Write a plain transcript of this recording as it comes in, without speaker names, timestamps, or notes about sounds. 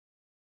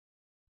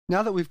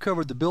Now that we've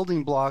covered the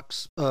building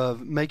blocks of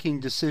making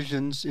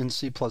decisions in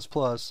C++,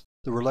 the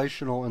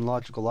relational and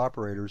logical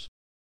operators,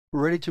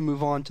 we're ready to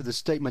move on to the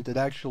statement that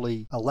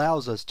actually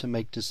allows us to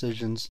make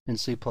decisions in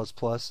C++,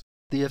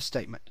 the if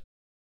statement.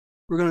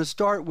 We're going to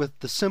start with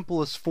the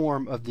simplest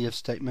form of the if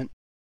statement,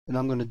 and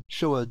I'm going to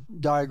show a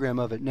diagram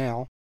of it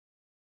now.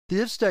 The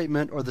if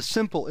statement, or the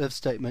simple if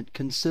statement,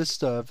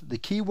 consists of the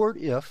keyword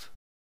if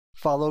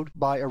followed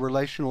by a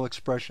relational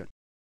expression.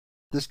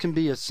 This can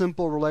be a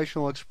simple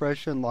relational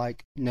expression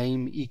like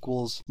name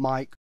equals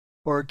Mike,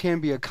 or it can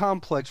be a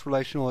complex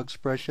relational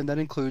expression that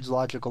includes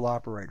logical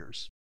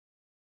operators.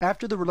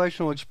 After the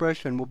relational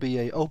expression will be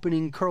an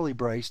opening curly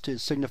brace to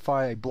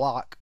signify a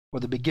block,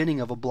 or the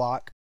beginning of a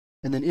block,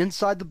 and then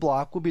inside the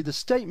block will be the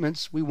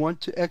statements we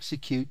want to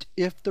execute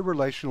if the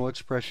relational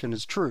expression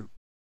is true.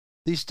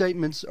 These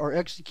statements are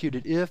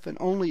executed if and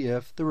only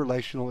if the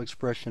relational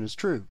expression is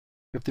true.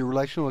 If the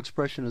relational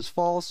expression is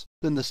false,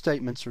 then the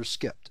statements are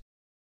skipped.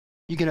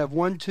 You can have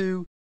 1,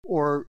 2,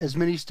 or as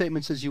many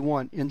statements as you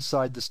want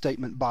inside the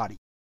statement body.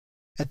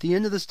 At the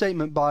end of the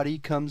statement body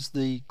comes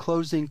the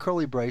closing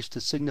curly brace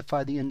to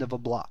signify the end of a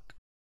block.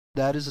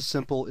 That is a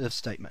simple if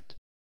statement.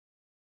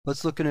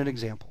 Let's look at an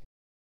example.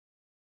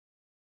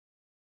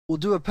 We'll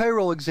do a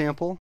payroll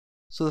example.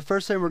 So the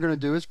first thing we're going to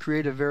do is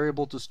create a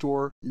variable to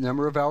store the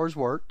number of hours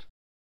worked.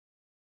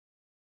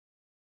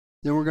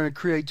 Then we're going to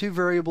create two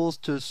variables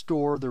to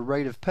store the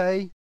rate of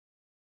pay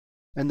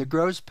and the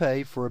gross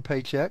pay for a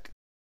paycheck.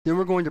 Then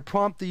we're going to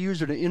prompt the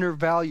user to enter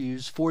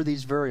values for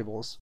these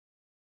variables.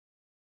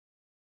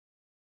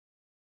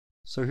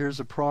 So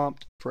here's a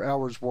prompt for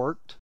hours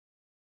worked.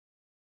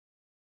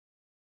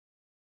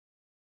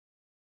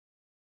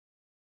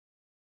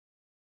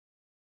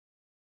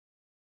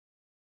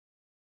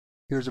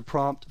 Here's a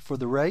prompt for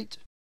the rate.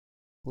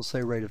 We'll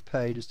say rate of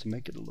pay just to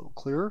make it a little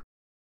clearer.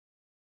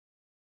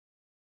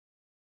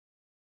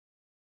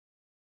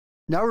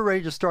 Now we're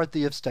ready to start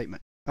the if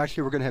statement.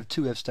 Actually, we're going to have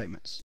two if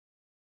statements.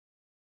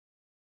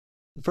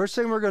 The first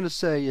thing we're going to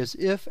say is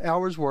if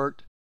hours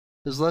worked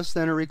is less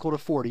than or equal to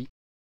 40,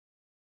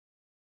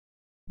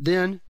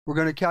 then we're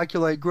going to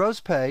calculate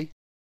gross pay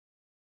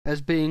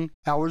as being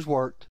hours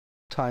worked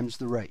times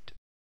the rate.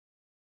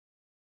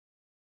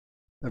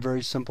 A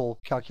very simple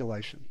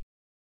calculation.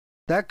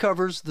 That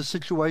covers the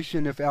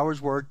situation if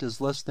hours worked is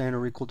less than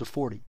or equal to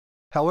 40.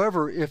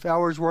 However, if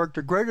hours worked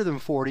are greater than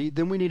 40,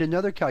 then we need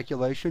another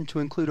calculation to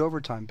include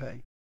overtime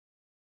pay.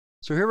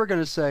 So here we're going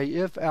to say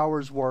if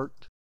hours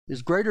worked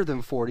is greater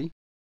than 40,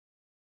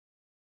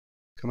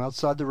 come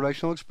outside the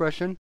relational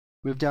expression,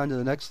 move down to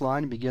the next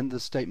line and begin the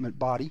statement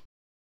body.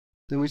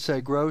 Then we say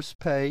gross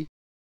pay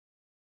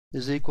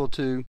is equal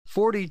to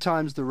 40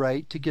 times the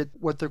rate to get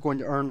what they're going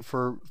to earn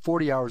for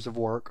 40 hours of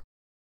work,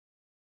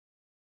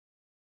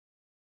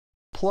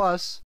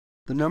 plus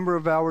the number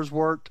of hours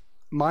worked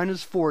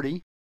minus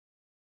 40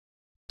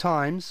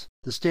 times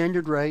the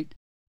standard rate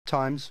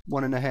times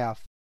 1.5,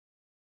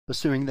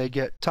 assuming they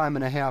get time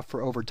and a half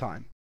for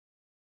overtime.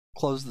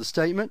 Close the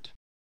statement,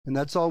 and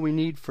that's all we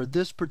need for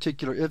this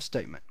particular if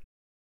statement.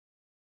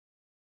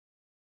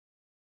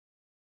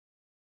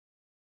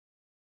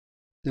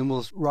 Then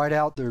we'll write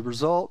out the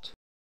result.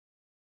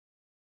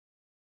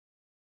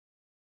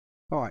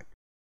 All right.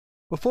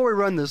 Before we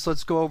run this,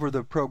 let's go over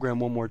the program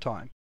one more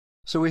time.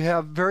 So we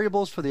have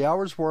variables for the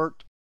hours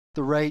worked,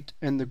 the rate,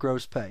 and the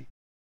gross pay.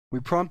 We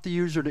prompt the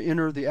user to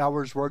enter the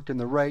hours worked and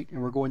the rate,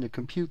 and we're going to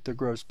compute the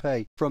gross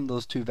pay from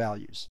those two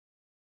values.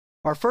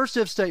 Our first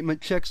if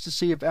statement checks to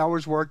see if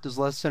hours worked is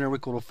less than or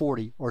equal to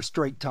 40, or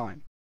straight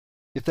time.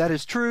 If that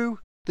is true,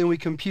 then we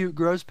compute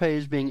gross pay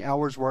as being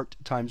hours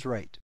worked times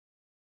rate.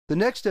 The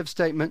next if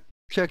statement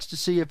checks to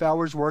see if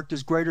hours worked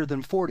is greater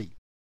than 40.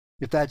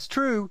 If that's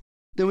true,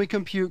 then we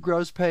compute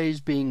gross pay as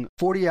being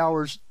 40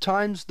 hours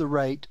times the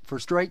rate for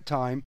straight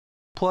time,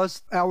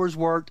 plus hours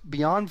worked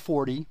beyond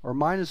 40, or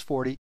minus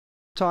 40,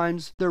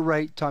 times the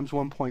rate times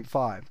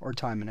 1.5, or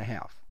time and a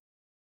half.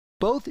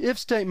 Both if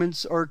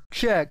statements are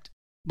checked,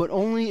 but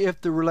only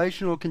if the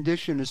relational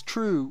condition is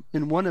true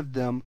in one of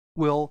them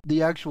will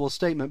the actual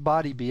statement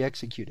body be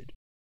executed.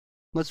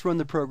 Let's run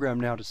the program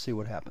now to see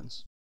what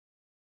happens.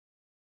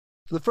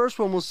 For the first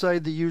one, we'll say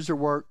the user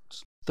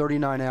works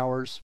 39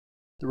 hours,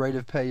 the rate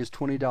of pay is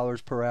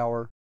 $20 per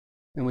hour,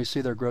 and we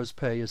see their gross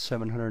pay is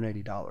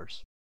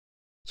 $780.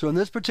 So in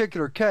this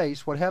particular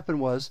case, what happened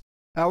was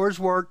hours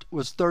worked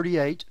was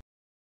 38.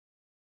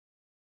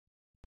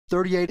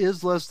 38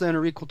 is less than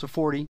or equal to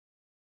 40.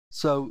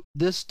 So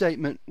this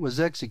statement was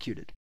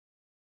executed.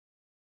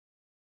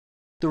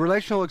 The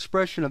relational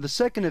expression of the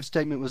second if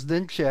statement was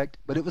then checked,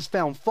 but it was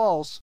found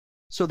false,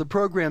 so the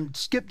program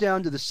skipped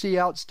down to the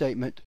cout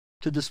statement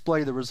to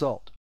display the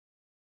result.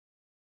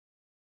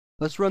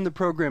 Let's run the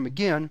program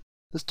again.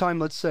 This time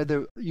let's say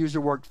the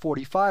user worked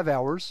 45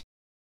 hours.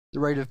 The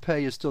rate of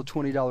pay is still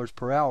 $20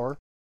 per hour,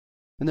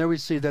 and there we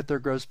see that their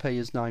gross pay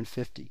is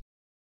 $950.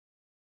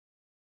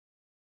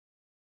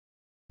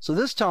 So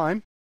this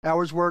time,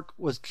 hours worked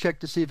was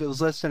checked to see if it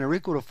was less than or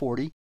equal to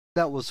 40.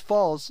 That was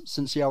false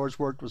since the hours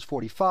worked was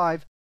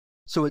 45.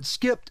 So it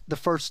skipped the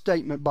first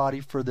statement body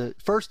for the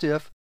first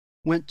if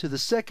went to the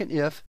second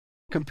if,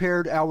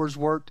 compared hours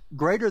worked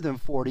greater than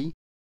 40,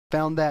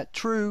 found that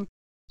true,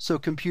 so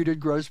computed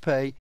gross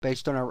pay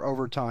based on our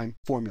overtime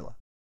formula,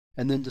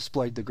 and then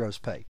displayed the gross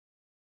pay.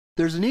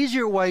 There's an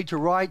easier way to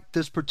write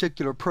this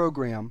particular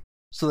program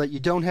so that you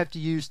don't have to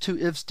use two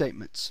if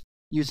statements,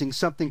 using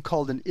something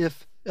called an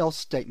if-else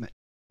statement,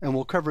 and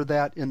we'll cover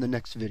that in the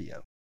next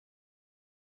video.